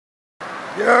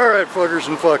Alright, fuckers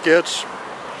and fuckettes.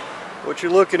 What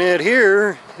you're looking at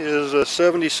here is a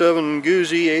 77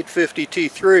 Guzzi 850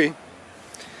 T3.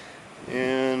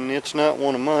 And it's not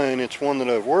one of mine, it's one that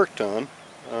I've worked on.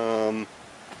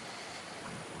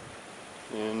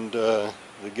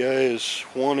 The guy is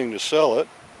wanting to sell it.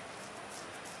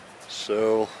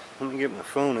 So, let me get my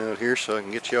phone out here so I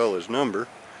can get you all his number.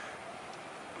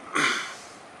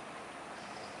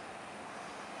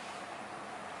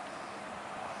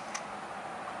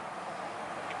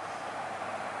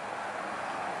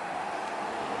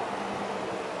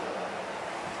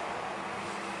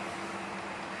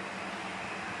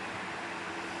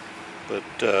 But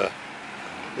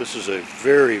this is a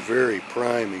very, very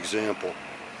prime example.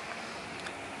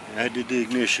 I did the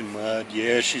ignition mod.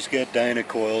 Yeah, she's got dyna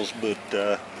coils, but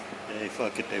hey,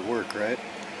 fuck it, they work, right?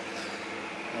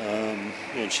 And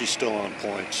she's still on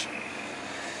points.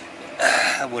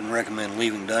 I wouldn't recommend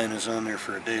leaving dynas on there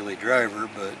for a daily driver,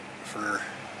 but for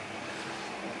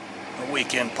a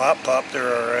weekend pop,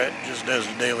 they're alright. Just as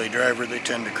a daily driver, they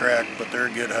tend to crack, but they're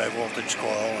a good high voltage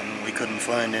coil, and we couldn't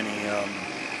find any of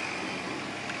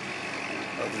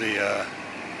the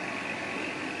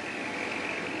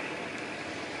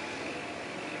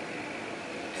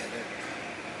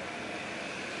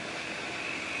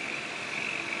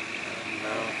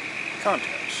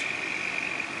contacts.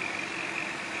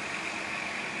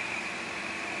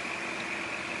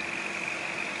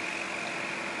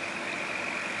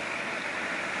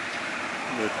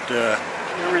 But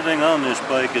everything on this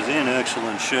bike is in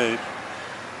excellent shape.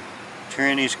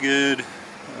 Tranny's good.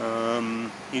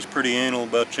 He's pretty anal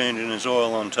about changing his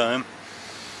oil on time.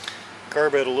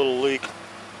 Carb had a little leak,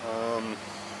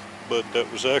 but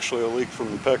that was actually a leak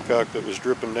from the petcock that was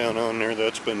dripping down on there.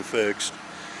 That's been fixed.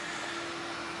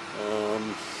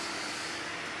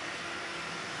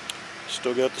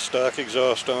 Still got the stock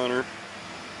exhaust on her.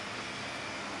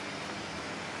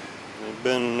 They've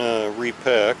been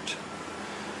repacked.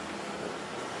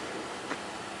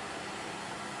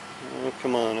 Oh,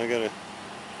 come on, I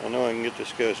know I can get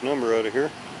this guy's number out of here.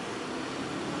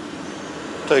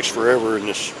 It takes forever in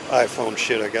this iPhone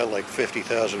shit. I got like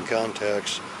 50,000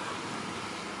 contacts.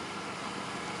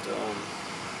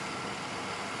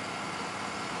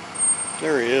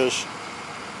 There he is.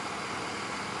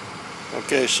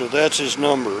 Okay, so that's his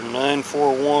number,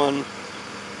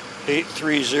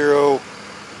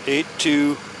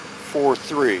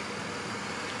 941-830-8243.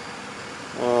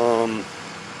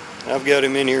 I've got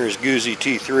him in here as Guzzi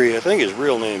T3. I think his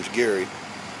real name's Gary.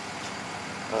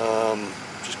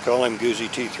 Just call him Guzzi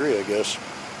T3, I guess.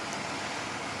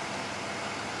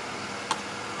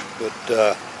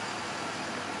 But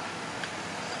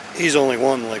he's only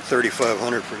wanting like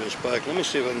 $3,500 for this bike. Let me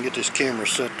see if I can get this camera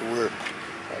set to where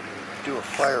I can do a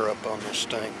fire up on this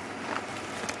thing.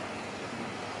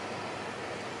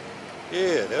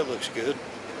 Yeah, that looks good.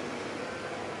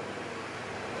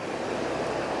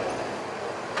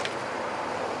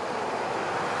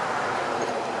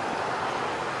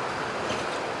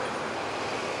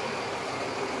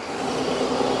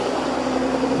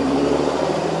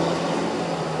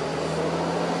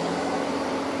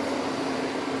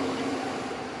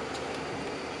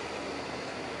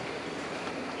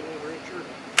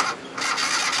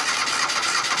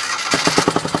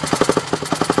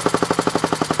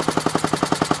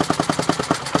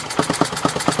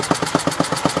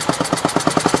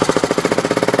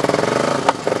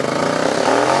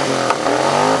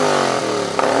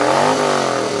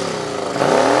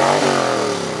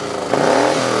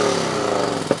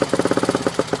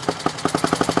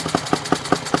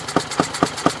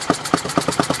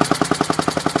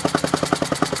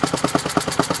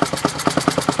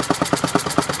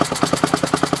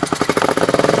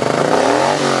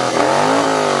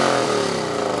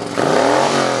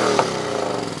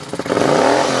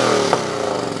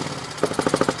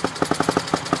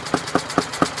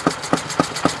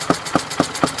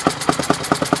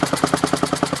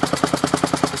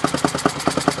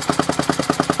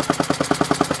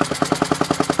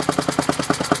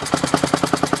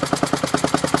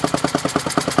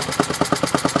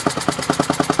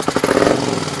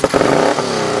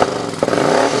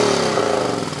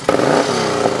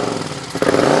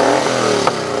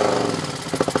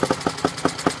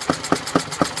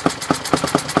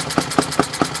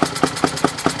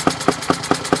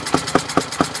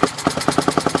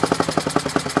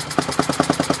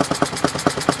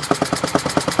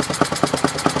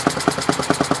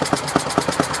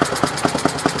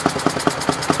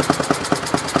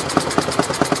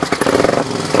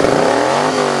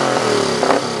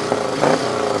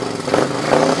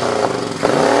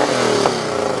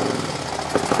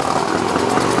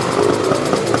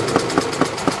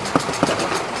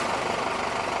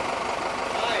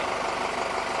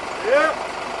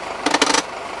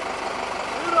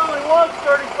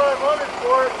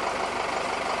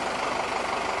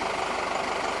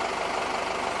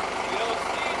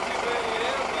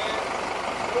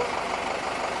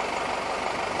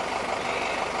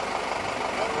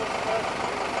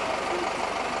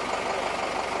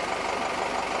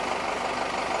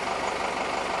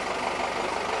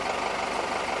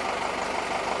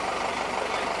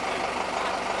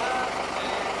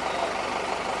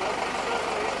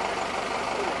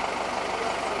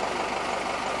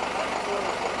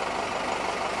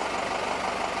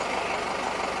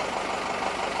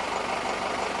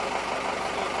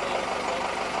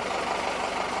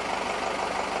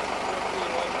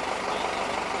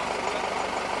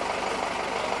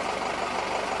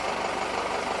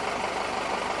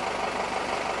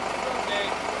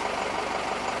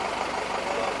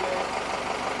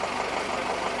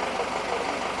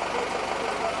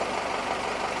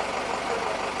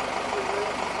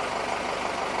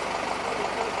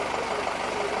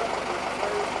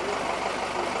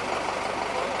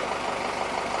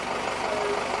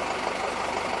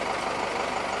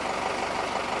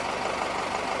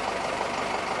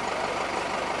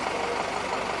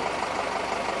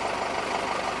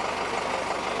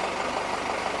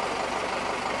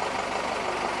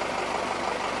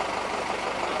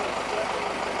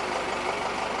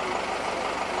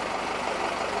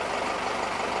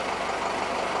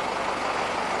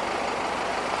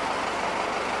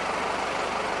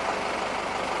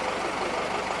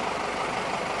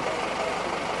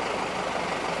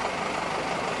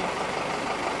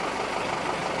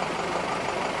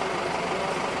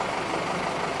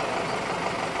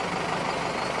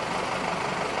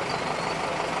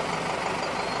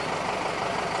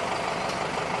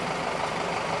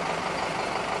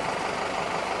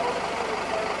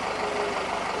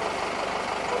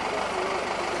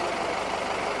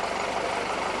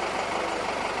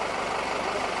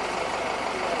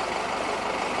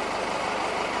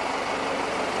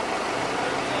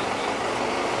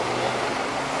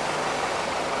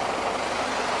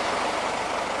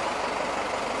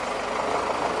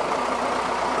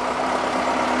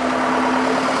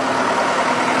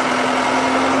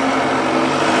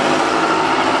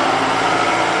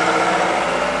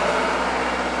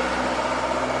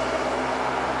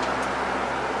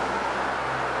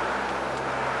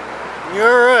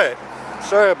 You're right.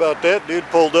 Sorry about that. Dude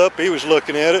pulled up. He was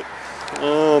looking at it.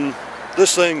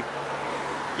 This thing,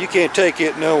 you can't take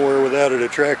it nowhere without it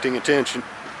attracting attention.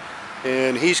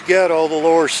 And he's got all the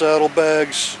lower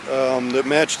saddlebags that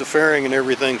match the fairing and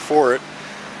everything for it.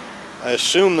 I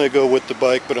assume they go with the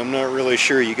bike, but I'm not really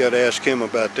sure. You got to ask him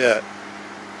about that.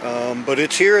 But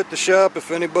it's here at the shop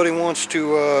if anybody wants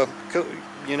to,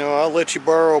 you know, I'll let you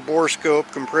borrow a bore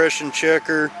scope, compression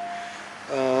checker,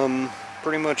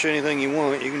 pretty much anything you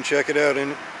want. You can check it out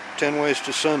in 10 Ways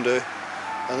to Sunday.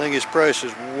 I think his price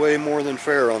is way more than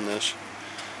fair on this.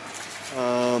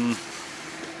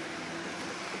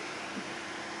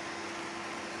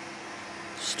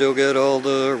 Still got all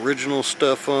the original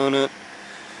stuff on it.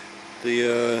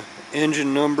 The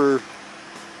engine number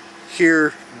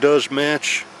here does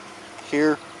match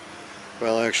here.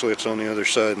 Well, actually it's on the other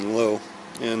side and low.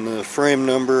 And the frame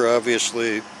number,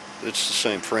 obviously it's the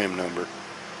same frame number.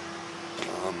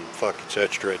 Fuck, it's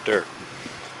etched right there.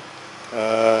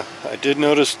 I did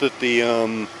notice that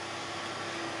the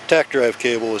tack drive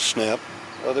cable is snapped.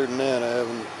 Other than that, I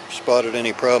haven't spotted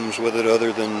any problems with it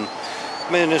other than,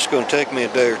 man, this is going to take me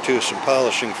a day or two of some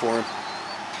polishing for him.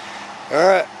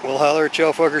 Alright, we'll holler at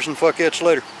y'all fuckers and fuckheads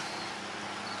later.